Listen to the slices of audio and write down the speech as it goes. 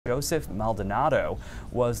Joseph Maldonado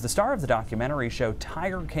was the star of the documentary show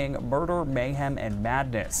Tiger King: Murder, Mayhem, and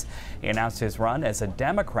Madness. He announced his run as a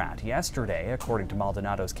Democrat yesterday, according to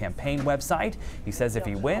Maldonado's campaign website. He says if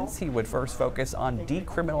he wins, he would first focus on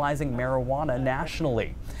decriminalizing marijuana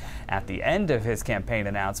nationally. At the end of his campaign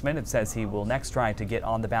announcement, it says he will next try to get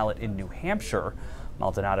on the ballot in New Hampshire.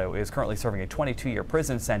 Maldonado is currently serving a 22-year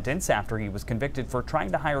prison sentence after he was convicted for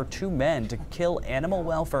trying to hire two men to kill animal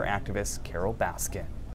welfare activist Carol Baskin.